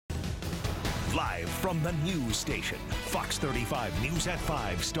Live from the news station, Fox 35 News at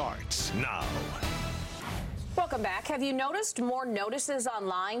 5 starts now. Welcome back. Have you noticed more notices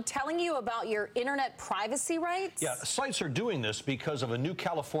online telling you about your internet privacy rights? Yeah, sites are doing this because of a new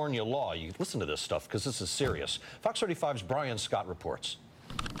California law. You listen to this stuff because this is serious. Fox 35's Brian Scott reports.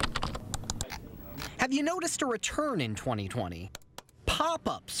 Have you noticed a return in 2020?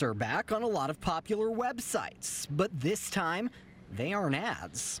 Pop-ups are back on a lot of popular websites, but this time they aren't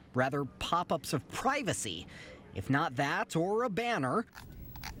ads, rather pop-ups of privacy. If not that or a banner,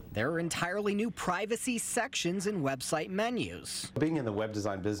 there are entirely new privacy sections in website menus. Being in the web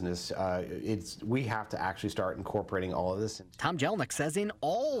design business, we have to actually start incorporating all of this. Tom Jelneck says in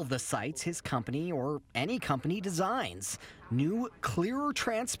all the sites his company or any company designs, new, clearer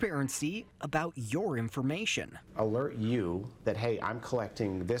transparency about your information. Alert you that, hey, I'm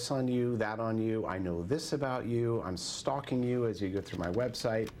collecting this on you, that on you, I know this about you, I'm stalking you as you go through my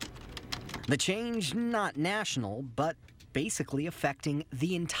website. The change, not national, but basically affecting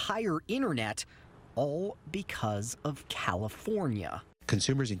the entire internet, all because of California.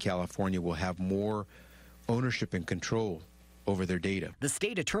 Consumers in California will have more ownership and control over their data. The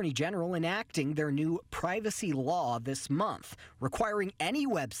state attorney general enacting their new privacy law this month, requiring any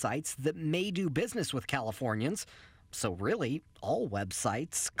websites that may do business with Californians, so really all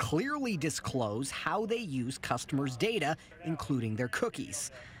websites, clearly disclose how they use customers' data, including their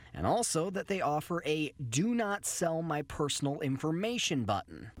cookies. And also that they offer a do not sell my personal information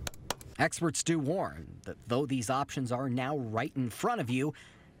button. Experts do warn that though these options are now right in front of you,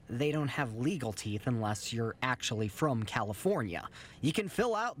 they don't have legal teeth unless you're actually from California. You can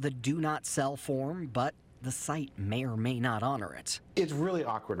fill out the do not sell form, but the site may or may not honor it. It's really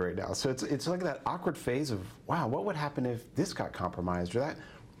awkward right now. So it's like that awkward phase of, wow, what would happen if this got compromised or that?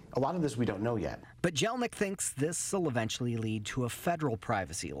 A lot of this we don't know yet. But Jelneck thinks this will eventually lead to a federal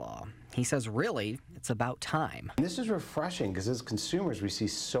privacy law. He says, really, it's about time. And this is refreshing because as consumers, we see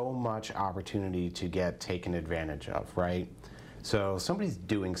so much opportunity to get taken advantage of, right? So somebody's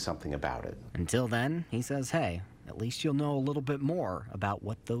doing something about it. Until then, he says, hey, at least you'll know a little bit more about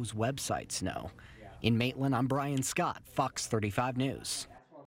what those websites know. In Maitland, I'm Brian Scott, Fox 35 News.